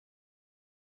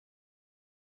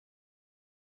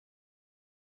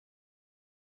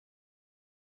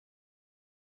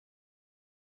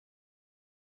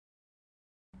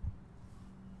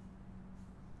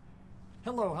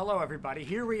Hello everybody.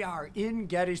 Here we are in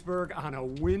Gettysburg on a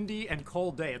windy and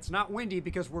cold day. It's not windy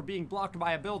because we're being blocked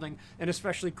by a building, an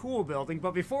especially cool building.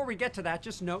 But before we get to that,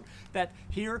 just note that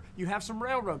here you have some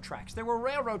railroad tracks. There were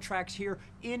railroad tracks here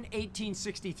in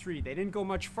 1863. They didn't go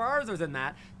much farther than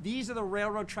that. These are the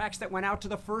railroad tracks that went out to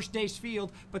the first day's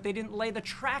field, but they didn't lay the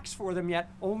tracks for them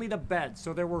yet, only the beds.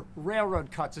 So there were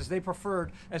railroad cuts as they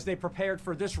prepared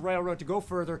for this railroad to go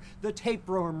further, the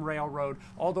tapeworm railroad,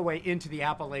 all the way into the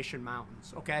Appalachian Mountains.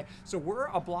 Okay, so we're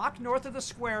a block north of the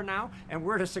square now, and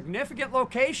we're at a significant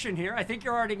location here. I think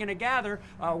you're already going to gather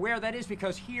where that is,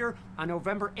 because here on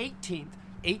November 18th,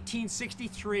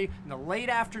 1863, in the late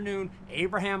afternoon,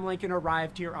 Abraham Lincoln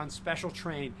arrived here on special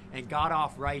train and got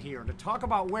off right here. To talk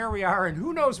about where we are and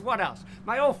who knows what else,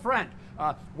 my old friend,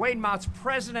 Wayne Motts,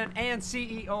 President and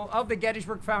CEO of the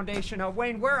Gettysburg Foundation.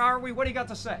 Wayne, where are we? What do you got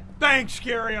to say? Thanks,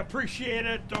 Gary. I appreciate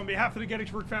it. On behalf of the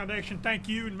Gettysburg Foundation, thank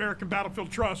you and American Battlefield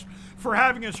Trust for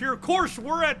having us here. Of course,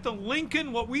 we're at the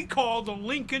Lincoln, what we call the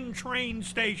Lincoln Train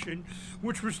Station,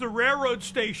 which was the railroad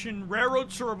station,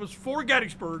 railroad service for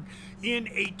Gettysburg in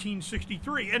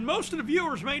 1863. And most of the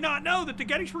viewers may not know that the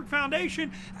Gettysburg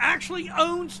Foundation actually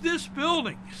owns this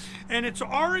building. And it's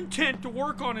our intent to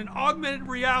work on an augmented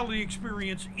reality experience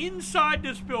inside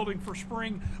this building for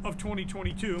spring of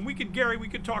 2022. And Gary, we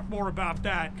can talk more about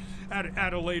that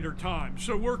at a later time.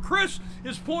 So where Chris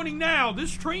is pointing now,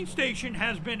 this train station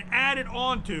has been added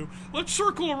onto. Let's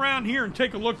circle around here and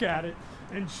take a look at it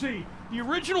and see. The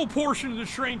original portion of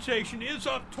this train station is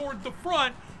up toward the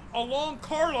front along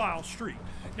Carlisle Street.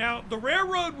 Now, the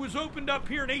railroad was opened up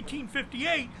here in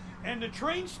 1858, and the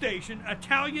train station,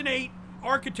 Italianate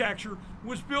architecture,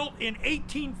 was built in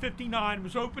 1859,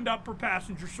 was opened up for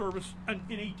passenger service in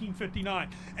 1859.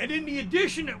 And in the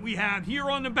addition that we have here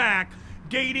on the back,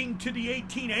 dating to the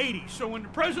 1880s. So when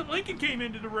President Lincoln came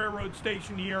into the railroad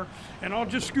station here, and I'll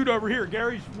just scoot over here,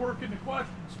 Gary's working the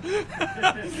questions.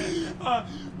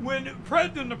 When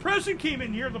the president came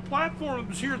in here, the platform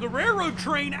was here, the railroad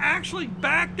train actually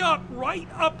backed up right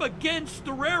up against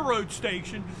the railroad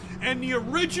station, and the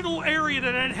original area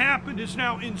that had happened is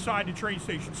now inside the train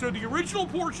station. So the original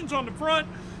portion's on the front,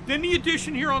 then the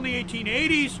addition here on the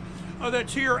 1880s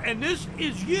that's here, and this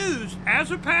is used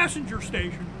as a passenger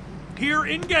station here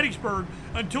in Gettysburg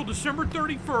until December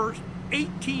 31st,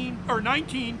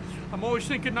 19, I'm always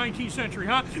thinking 19th century,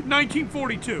 huh?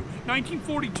 1942.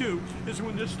 1942 is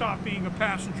when this stopped being a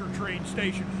passenger train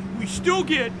station. We still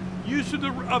get use of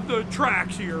the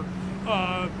tracks here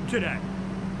today.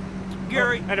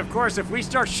 Gary. And of course, if we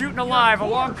start shooting alive,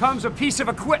 along comes a piece of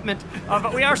equipment.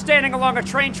 But we are standing along a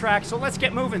train track, so let's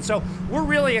get moving. So we're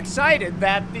really excited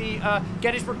that the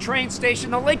Gettysburg train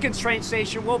station, the Lincoln's train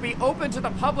station, will be open to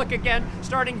the public again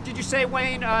starting, did you say,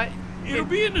 Wayne? It'll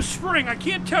be in the spring. I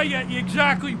can't tell you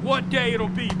exactly what day it'll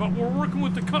be, but we're working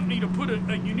with the company to put a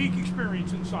unique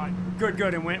experience inside. Good.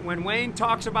 And when Wayne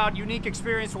talks about unique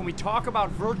experience, when we talk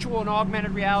about virtual and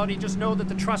augmented reality, just know that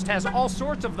the Trust has all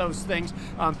sorts of those things.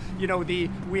 You know,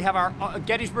 we have our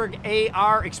Gettysburg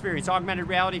AR experience, augmented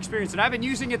reality experience, and I've been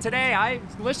using it today. I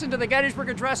listened to the Gettysburg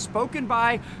Address spoken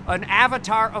by an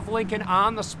avatar of Lincoln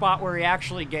on the spot where he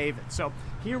actually gave it. So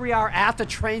here we are at the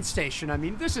train station. I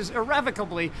mean, this is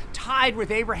irrevocably tied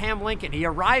with Abraham Lincoln. He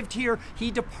arrived here,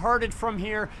 he departed from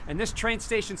here, and this train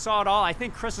station saw it all. I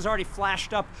think Chris has already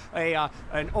flashed up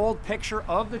an old picture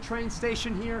of the train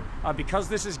station here. Because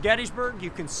this is Gettysburg, you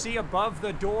can see above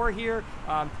the door here,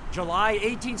 July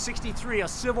 1863, a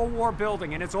Civil War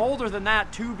building, and it's older than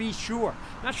that, to be sure.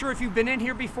 Not sure if you've been in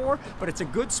here before, but it's a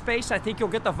good space. I think you'll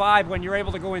get the vibe when you're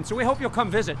able to go in. So we hope you'll come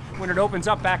visit when it opens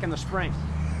up back in the spring.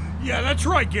 Yeah, that's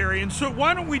right, Gary. And so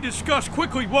why don't we discuss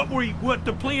quickly what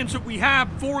the plans that we have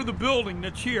for the building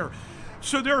that's here.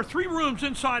 So there are 3 rooms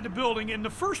inside the building, and the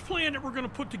first plan that we're going to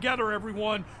put together,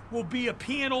 everyone, will be a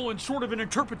panel and sort of an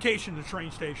interpretation of the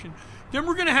train station. Then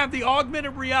we're going to have the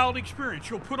augmented reality experience.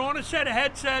 You'll put on a set of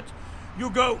headsets, you'll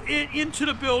go into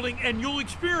the building, and you'll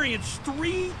experience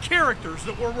 3 characters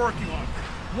that we're working on.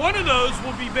 One of those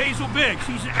will be Basil Biggs.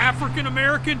 He's an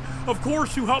African-American, of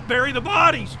course, who helped bury the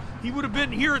bodies. He would have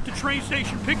been here at the train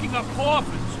station picking up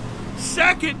coffins.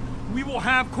 Second, we will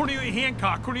have Cornelia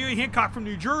Hancock. Cornelia Hancock from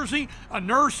New Jersey, a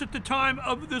nurse at the time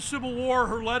of the Civil War.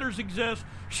 Her letters exist.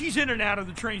 She's in and out of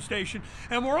the train station.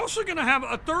 And we're also going to have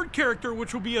a third character,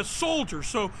 which will be a soldier.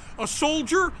 So a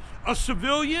soldier, a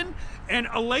civilian, and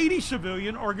a lady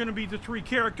civilian are going to be the 3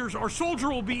 characters. Our soldier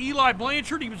will be Eli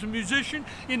Blanchard. He was a musician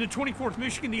in the 24th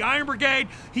Michigan, the Iron Brigade.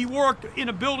 He worked in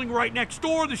a building right next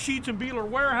door, the Sheets and Beeler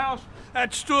warehouse.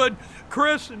 That stood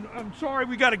Chris, and I'm sorry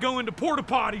we got to go into porta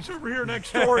potties over here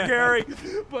next door, Gary.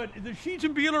 But the Sheets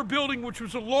and Beeler building, which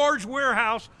was a large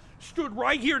warehouse, stood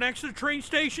right here next to the train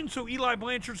station, so Eli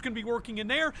Blanchard's going to be working in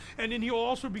there, and then he'll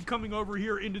also be coming over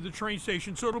here into the train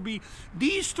station. So it'll be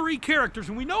these three characters,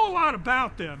 and we know a lot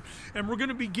about them, and we're going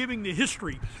to be giving the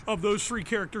history of those three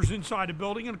characters inside the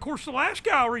building. And of course, the last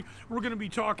gallery, we're going to be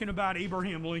talking about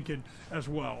Abraham Lincoln as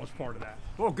well as part of that.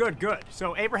 Well, good, good.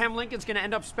 So Abraham Lincoln's going to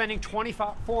end up spending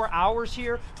 24 hours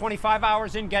here, 25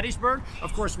 hours in Gettysburg.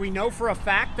 Of course, we know for a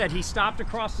fact that he stopped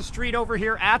across the street over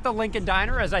here at the Lincoln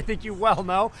Diner, as I think you well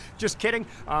know. Just kidding.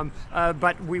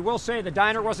 But we will say the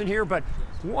diner wasn't here, but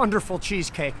wonderful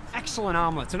cheesecake, excellent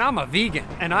omelets. And I'm a vegan,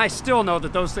 and I still know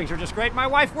that those things are just great. My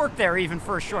wife worked there even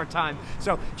for a short time.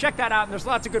 So check that out, and there's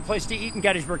lots of good places to eat in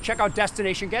Gettysburg. Check out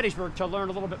Destination Gettysburg to learn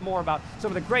a little bit more about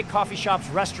some of the great coffee shops,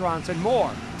 restaurants, and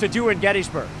more to do in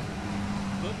Gettysburg.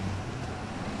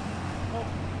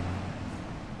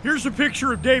 Here's a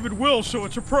picture of David Wills, so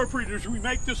it's appropriate as we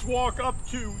make this walk up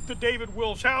to the David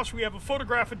Wills house. We have a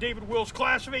photograph of David Wills,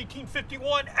 class of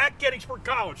 1851 at Gettysburg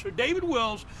College. So David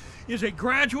Wills is a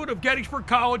graduate of Gettysburg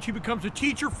College. He becomes a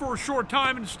teacher for a short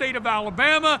time in the state of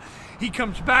Alabama. He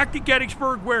comes back to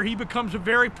Gettysburg, where he becomes a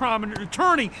very prominent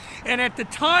attorney. And at the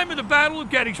time of the Battle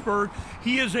of Gettysburg,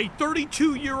 he is a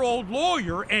 32-year-old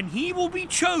lawyer, and he will be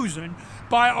chosen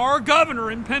by our governor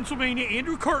in Pennsylvania,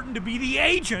 Andrew Curtin, to be the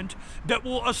agent that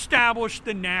will establish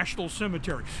the National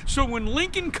Cemetery. So when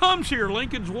Lincoln comes here,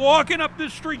 Lincoln's walking up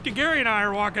this street that Gary and I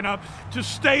are walking up to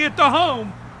stay at the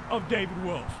home of David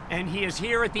Wills. And he is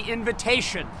here at the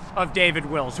invitation of David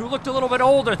Wills, who looked a little bit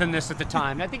older than this at the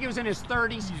time. I think he was in his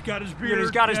 30s. He's got his beard.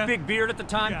 He's got his big beard at the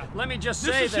time. Yeah. Let me just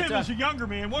say that... This is him as a younger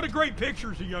man. What a great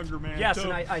picture as a younger man. Yes, so,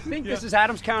 and I think this is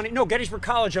Adams County. No, Gettysburg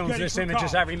College owns this image,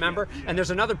 as I remember. Yeah. And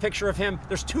there's another picture of him.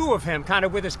 There's two of him kind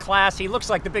of with his class. He looks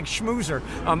like the big schmoozer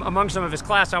among some of his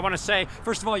class. I want to say,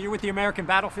 first of all, you're with the American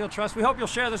Battlefield Trust. We hope you'll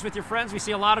share this with your friends. We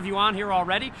see a lot of you on here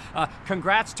already.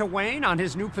 Congrats to Wayne on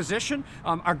his new position.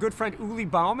 Our good friend Uli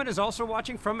Bauman is also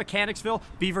watching from Mechanicsville,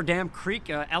 Beaver Dam Creek,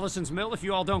 Ellison's Mill, if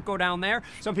you all don't go down there.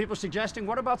 Some people are suggesting,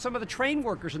 what about some of the train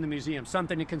workers in the museum?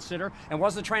 Something to consider. And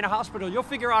was the train a hospital? You'll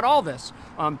figure out all this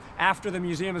after the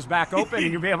museum is back open,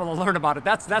 and you'll be able to learn about it.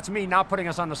 That's me not putting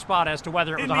us on the spot as to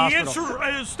whether it was a hospital. And the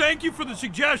answer is, thank you for the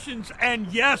suggestions,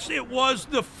 and yes, it was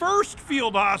the first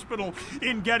field hospital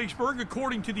in Gettysburg,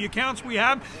 according to the accounts we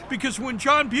have, because when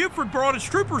John Buford brought his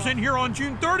troopers in here on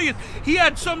June 30th, he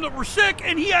had some that were sick,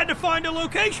 and he had to find a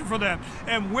location for them.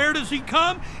 And where does he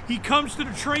come? He comes to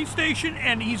the train station,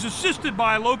 and he's assisted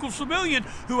by a local civilian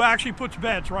who actually puts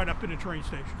beds right up in the train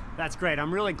station. That's great.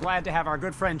 I'm really glad to have our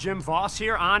good friend Jim Voss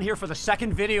here on here for the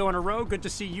second video in a row. Good to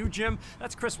see you, Jim.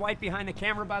 That's Chris White behind the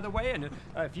camera, by the way. And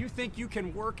if you think you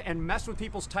can work and mess with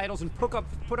people's titles and put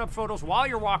up photos while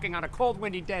you're walking on a cold,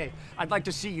 windy day, I'd like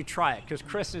to see you try it, because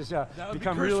Chris has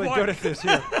become really good at this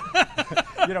here.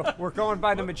 You know, we're going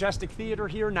by the Majestic Theater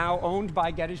here, now owned by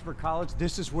Gettysburg College.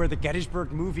 This is where the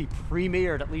Gettysburg movie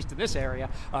premiered, at least in this area,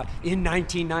 in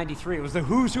 1993. It was the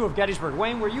who's who of Gettysburg.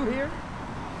 Wayne, were you here?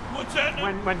 What's that?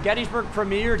 When Gettysburg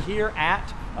premiered here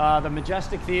at the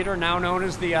Majestic Theater, now known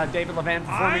as the David Levan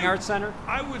Performing Arts Center.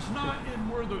 I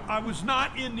was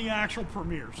not in the actual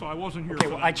premiere, so I wasn't here. Okay,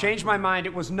 well, I changed my mind.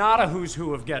 It was not a who's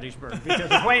who of Gettysburg,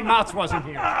 because if Wayne Motts wasn't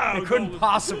here, it couldn't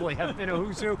possibly have been a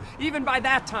who's who. Even by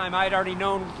that time, I had already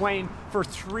known Wayne for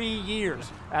 3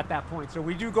 years at that point. So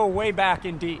we do go way back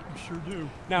indeed. We sure do.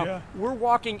 Now, we're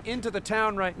walking into the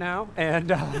town right now, and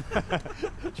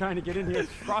trying to get in here,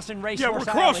 crossing Racehorse Alley. Yeah,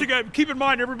 we're crossing. Keep in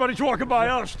mind, everybody's walking by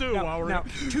us, too. Now,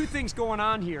 two things going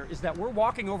on here is that we're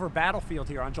walking over battlefield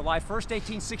here on July 1st,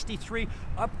 1863.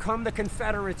 Up come the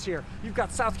Confederates here. You've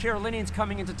got South Carolinians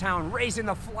coming into town, raising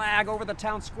the flag over the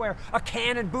town square, a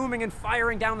cannon booming and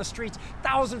firing down the streets,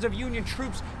 thousands of Union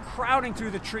troops crowding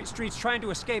through the streets trying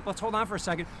to escape. Let's hold on for a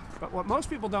second. But what most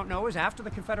people don't know is after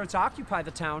the Confederates occupy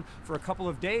the town for a couple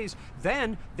of days,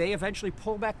 then they eventually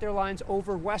pull back their lines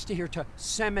over west of here to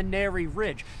Seminary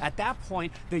Ridge. At that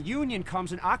point, the Union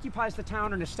comes and occupies the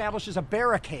town and establishes a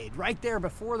barricade right there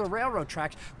before the railroad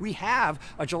tracks. We have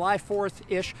a July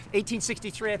 4th-ish,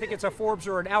 1863, I think it's a Forbes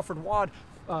or an Alfred Waud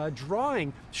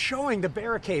drawing showing the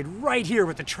barricade right here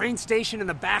with the train station in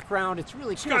the background. It's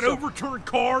really cool. It's got overturned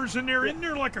cars in there. Isn't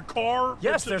there like a car?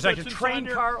 Yes, there's like a train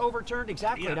car overturned.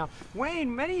 Exactly. Yeah. Now,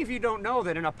 Wayne, many of you don't know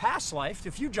that in a past life,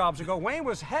 a few jobs ago, Wayne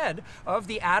was head of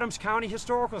the Adams County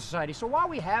Historical Society. So while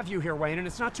we have you here, Wayne, and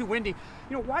it's not too windy,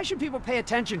 you know, why should people pay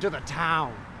attention to the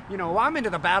town? You know, I'm into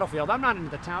the battlefield. I'm not into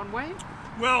the town, Wayne.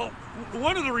 Well,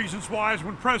 one of the reasons why is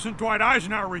when President Dwight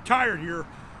Eisenhower retired here,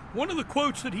 one of the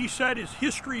quotes that he said is,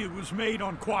 "History was made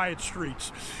on quiet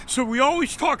streets." So we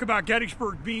always talk about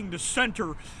Gettysburg being the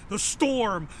center, the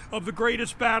storm of the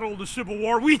greatest battle of the Civil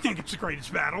War. We think it's the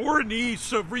greatest battle. We're in the East,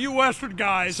 so for you Western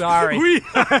guys, sorry,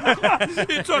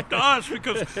 it's up to us,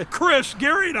 because Chris,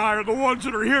 Gary, and I are the ones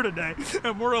that are here today,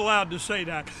 and we're allowed to say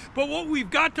that. But what we've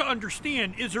got to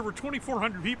understand is there were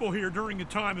 2,400 people here during the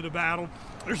time of the battle.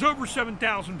 There's over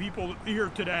 7,000 people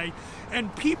here today,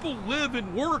 and people live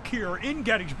and work here in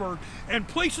Gettysburg, and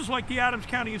places like the Adams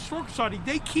County Historical Society,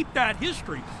 they keep that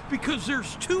history, because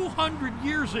there's 200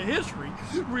 years of history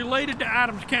related to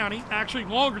Adams County, actually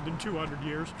longer than 200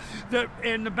 years,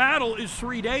 and the battle is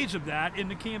 3 days of that, and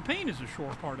the campaign is a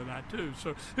short part of that too.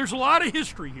 So there's a lot of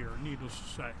history here, needless to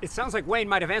say. It sounds like Wayne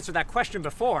might have answered that question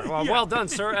before. Well, Yeah. Well done,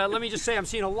 sir. Let me just say I'm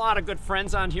seeing a lot of good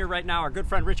friends on here right now. Our good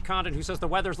friend Rich Condon, who says the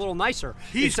weather's a little nicer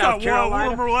He's in South got Carolina.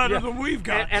 warmer weather than we've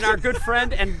got. And our good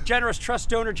friend and generous trust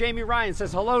donor Jamie Ryan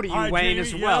says hello to you, Hi, Wayne, Jamie,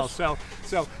 as well. yes.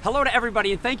 So hello to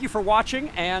everybody, and thank you for watching.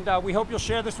 And we hope you'll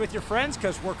share this with your friends,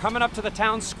 because we're coming up to the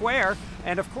town square.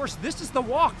 And of course, this is the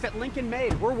walk that Lincoln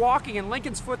made. We're walking in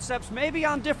Lincoln's footsteps, maybe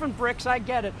on different bricks, I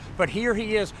get it. But here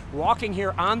he is, walking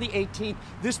here on the 18th.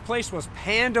 This place was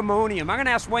pandemonium. I'm going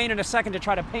to ask Wayne in a second to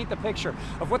try to paint the picture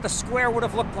of what the square would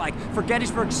have looked like for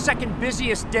Gettysburg's second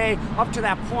busiest day up to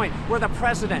that point, where the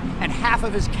president and half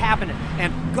of his cabinet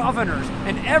and governors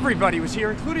and everybody was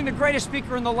here, including the greatest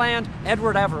speaker in the land,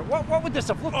 Edward Everett. What would this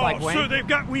have looked like, Wayne?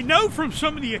 So we know from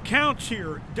some of the accounts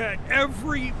here that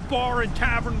every bar and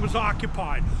tavern was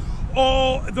occupied.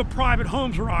 All the private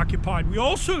homes were occupied. We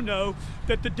also know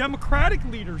that the Democratic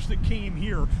leaders that came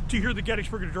here to hear the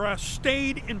Gettysburg Address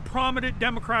stayed in prominent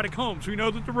Democratic homes. We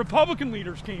know that the Republican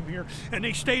leaders came here and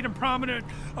they stayed in prominent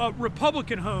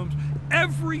Republican homes.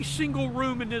 Every single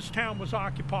room in this town was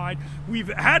occupied. We've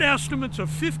had estimates of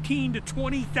 15 to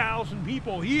 20,000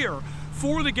 people here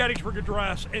for the Gettysburg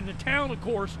Address, and the town, of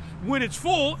course, when it's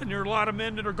full, and there are a lot of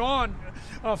men that are gone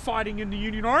fighting in the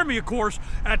Union Army, of course,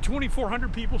 at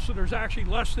 2,400 people, so there's actually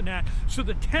less than that. So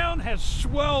the town has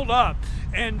swelled up,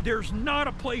 and there's not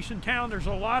a place in town. There's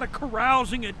a lot of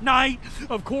carousing at night,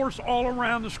 of course, all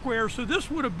around the square. So this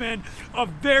would have been a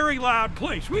very loud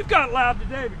place. We've got loud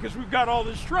today because we've got all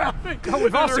this traffic. Oh,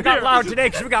 we've also got loud today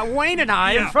because we've got Wayne and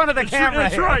I in front of the camera.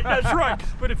 That's right, that's right.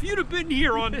 But if you'd have been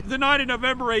here on the night of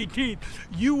November 18th,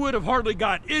 you would have hardly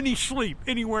got any sleep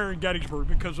anywhere in Gettysburg,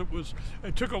 because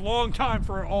it took a long time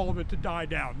for all of it to die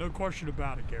down. No question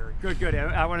about it, Gary. Good.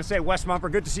 I want to say, Wes Mumper,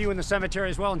 good to see you in the cemetery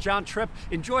as well. And John Tripp,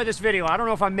 enjoy this video. I don't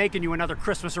know if I'm making you another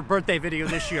Christmas or birthday video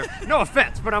this year. No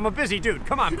offense, but I'm a busy dude.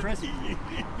 Come on, Chris.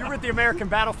 You're with the American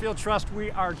Battlefield Trust.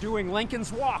 We are doing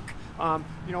Lincoln's Walk.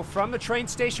 You know, from the train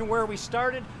station where we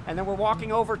started, and then we're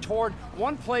walking over toward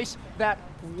one place that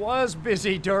was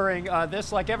busy during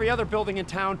this, like every other building in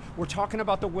town. We're talking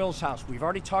about the Wills house. We've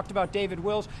already talked about David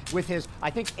Wills with his, I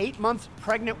think, 8-month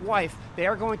pregnant wife. They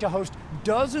are going to host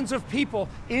dozens of people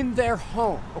in their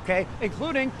home, okay,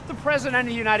 including the President of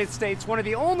the United States, one of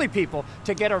the only people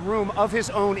to get a room of his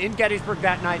own in Gettysburg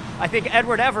that night. I think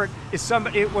Edward Everett was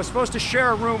supposed to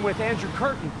share a room with Andrew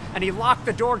Curtin, and he locked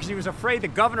the door because he was afraid the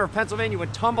governor of Pennsylvania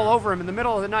would tumble over him in the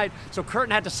middle of the night. So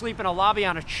Curtin had to sleep in a lobby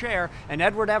on a chair, and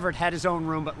Edward Everett had his own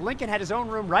room, but Lincoln had his own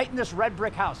room right in this red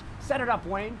brick house. Set it up,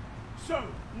 Wayne. So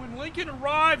when Lincoln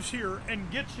arrives here and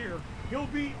gets here, he'll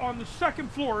be on the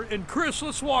second floor. And Chris,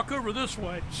 let's walk over this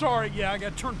way. Sorry, yeah, I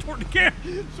got to turn toward the camera.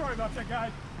 Sorry about that,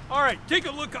 guys. All right, take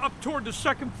a look up toward the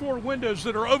second floor windows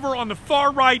that are over on the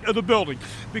far right of the building,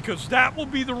 because that will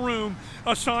be the room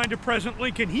assigned to President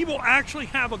Lincoln. He will actually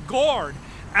have a guard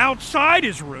outside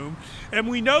his room, and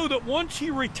we know that once he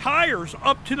retires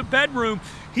up to the bedroom,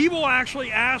 he will actually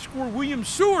ask where William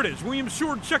Seward is. William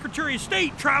Seward, Secretary of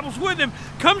State, travels with him,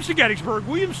 comes to Gettysburg.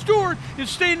 William Seward is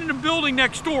staying in the building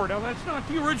next door. Now, that's not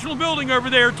the original building over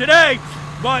there today,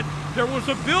 but there was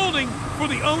a building for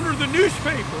the owner of the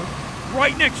newspaper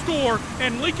right next door,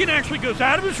 and Lincoln actually goes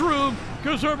out of his room,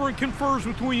 goes over and confers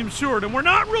with William Seward. And we're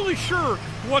not really sure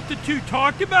what the two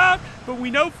talked about, but we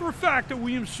know for a fact that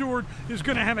William Seward is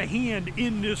going to have a hand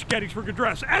in this Gettysburg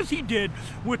Address, as he did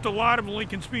with a lot of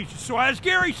Lincoln speeches. So as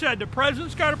Gary said, the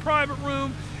president's got a private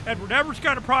room, Edward Everett's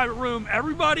got a private room,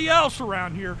 everybody else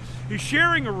around here is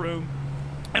sharing a room.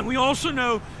 And we also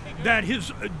know that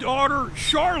his daughter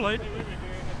Charlotte,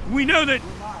 we know that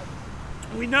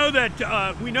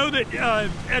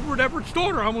Edward Everett's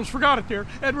daughter, I almost forgot it there,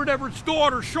 Edward Everett's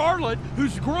daughter Charlotte,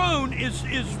 who's grown, is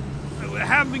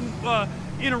having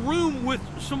in a room with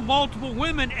some multiple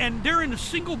women, and they're in a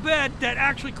single bed that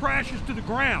actually crashes to the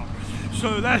ground.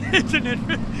 So that it's an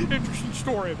interesting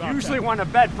story about Usually that. when a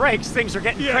bed breaks, things are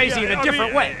getting crazy in a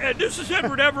different way. And this is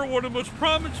Edward Everett, one of the most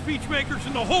prominent speechmakers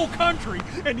in the whole country,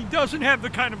 and he doesn't have the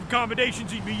kind of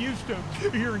accommodations he'd be used to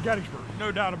here in Gettysburg.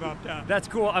 No doubt about that. That's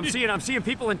cool. I'm seeing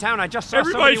people in town. I just saw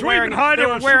Everybody's somebody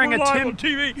wearing a Tim.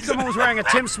 TV. Someone was wearing a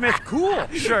Tim Smith Cool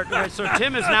shirt. So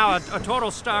Tim is now a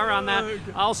total star on that.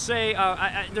 I'll say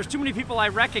there's too many people I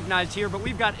recognize here, but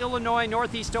we've got Illinois,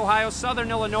 Northeast Ohio, Southern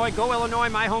Illinois. Go Illinois,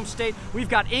 my home state. We've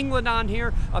got England on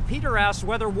here. Peter asked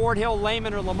whether Ward Hill,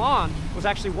 Lehman, or Lamont was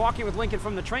actually walking with Lincoln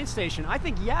from the train station. I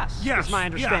think yes. Is my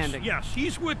understanding. Yes,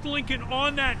 he's with Lincoln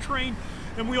on that train.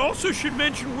 And we also should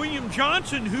mention William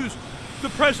Johnson, who's the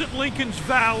President Lincoln's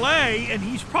valet, and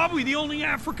he's probably the only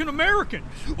African American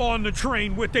on the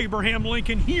train with Abraham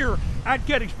Lincoln here at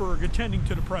Gettysburg attending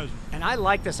to the president. And I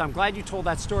like this. I'm glad you told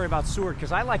that story about Seward,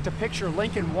 because I like to picture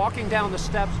Lincoln walking down the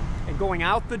steps and going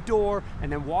out the door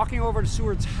and then walking over to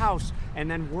Seward's house and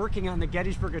then working on the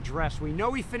Gettysburg Address. We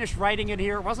know he finished writing it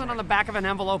here. It wasn't on the back of an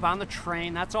envelope on the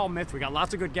train. That's all myth. We got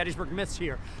lots of good Gettysburg myths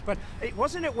here. But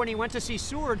wasn't it when he went to see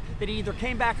Seward that he either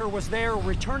came back or was there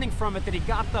returning from it that he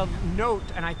got the note,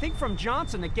 and I think from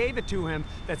Johnson that gave it to him,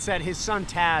 that said his son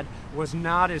Tad was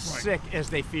not as sick as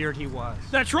they feared he was.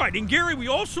 That's right. And Gary, we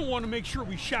also want to make sure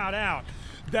we shout out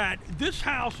that this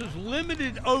house is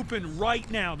limited open right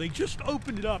now. They just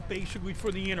opened it up basically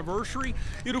for the anniversary.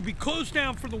 It'll be closed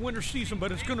down for the winter season,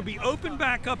 but it's going to be open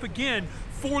back up again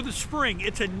for the spring.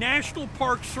 It's a National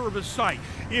Park Service site.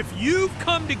 If you've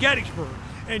come to Gettysburg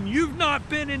and you've not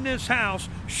been in this house,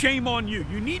 shame on you.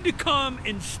 You need to come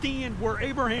and stand where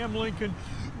Abraham Lincoln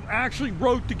actually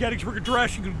wrote the Gettysburg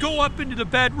Address. You can go up into the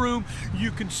bedroom.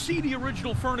 You can see the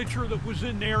original furniture that was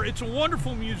in there. It's a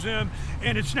wonderful museum,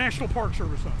 and it's National Park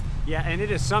Service owned. Yeah, and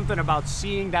it is something about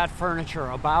seeing that furniture,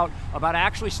 about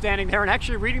actually standing there and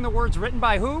actually reading the words written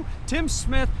by who? Tim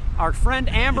Smith, our friend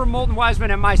Amber Moulton Wiseman,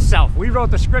 and myself. We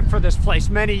wrote the script for this place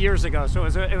many years ago, so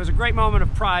it was a great moment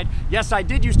of pride. Yes, I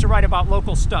did used to write about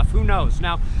local stuff. Who knows?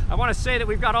 Now, I want to say that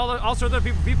we've got all sorts of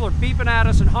people. People are beeping at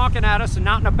us and honking at us, and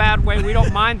not in a bad way. We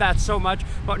don't mind that so much.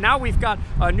 But now we've got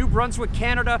New Brunswick,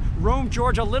 Canada, Rome,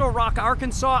 Georgia, Little Rock,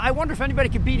 Arkansas. I wonder if anybody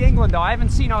could beat England, though. I haven't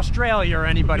seen Australia or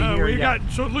anybody here yet.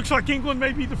 So it looks like England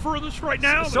may be the furthest right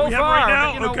now. So far, right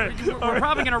now? Okay. We're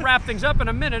probably going to wrap things up in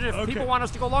a minute. If people want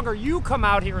us to go longer, you come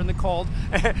out here in the cold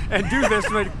and do this.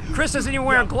 But Chris isn't even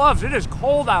wearing gloves. It is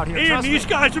cold out here. And these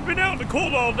guys have been out in the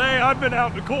cold all day. I've been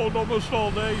out in the cold almost all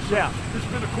day. So it's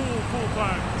been a cool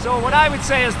time. So what I would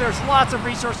say is there's lots of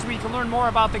resources where you can learn more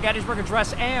about the Gettysburg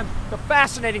Address and the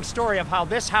fascinating story of how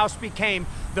this house became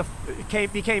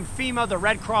FEMA, the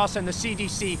Red Cross, and the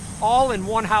CDC all in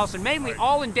one house, and mainly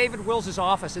all in David Wills's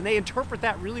office. And they interpret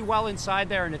that really well inside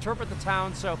there and interpret the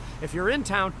town. So if you're in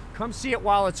town, come see it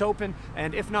while it's open,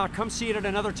 and if not, come see it at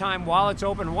another time while it's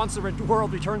open, once the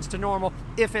world returns to normal,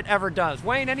 if it ever does.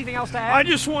 Wayne, anything else to add? I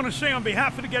just want to say on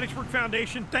behalf of the Gettysburg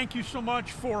Foundation, thank you so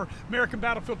much for American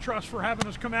Battlefield Trust for having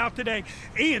us come out today.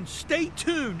 And stay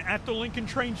tuned at the Lincoln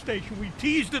train station. We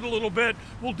teased it a little bit.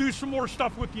 We'll do some more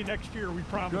stuff with you next year, we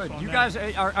promise. Good. You guys,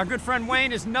 our good friend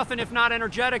Wayne is nothing if not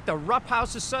energetic. The Rupp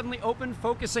House is suddenly open,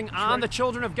 focusing on the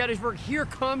children of Gettysburg. Here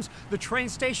comes the train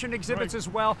station exhibits as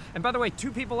well. And by the way,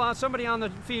 somebody on the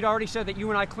feed already said that you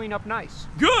and I clean up nice.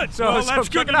 Good. So, well, that's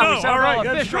good to know. All right,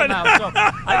 that's right. Now. So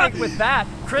I think with that,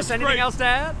 Chris, anything else to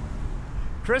add?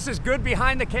 Chris is good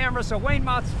behind the camera. So Wayne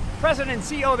Motts, President and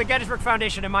CEO of the Gettysburg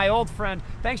Foundation, and my old friend,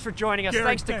 thanks for joining us. Gary,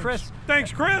 thanks to Chris.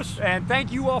 Thanks, Chris. And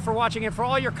thank you all for watching and for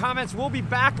all your comments. We'll be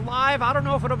back live. I don't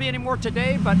know if it'll be any more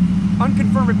today, but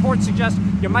unconfirmed reports suggest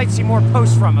you might see more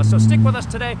posts from us. So stick with us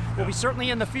today. We'll be certainly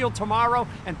in the field tomorrow.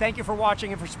 And thank you for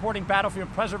watching and for supporting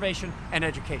battlefield preservation and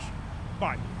education.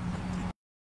 Bye.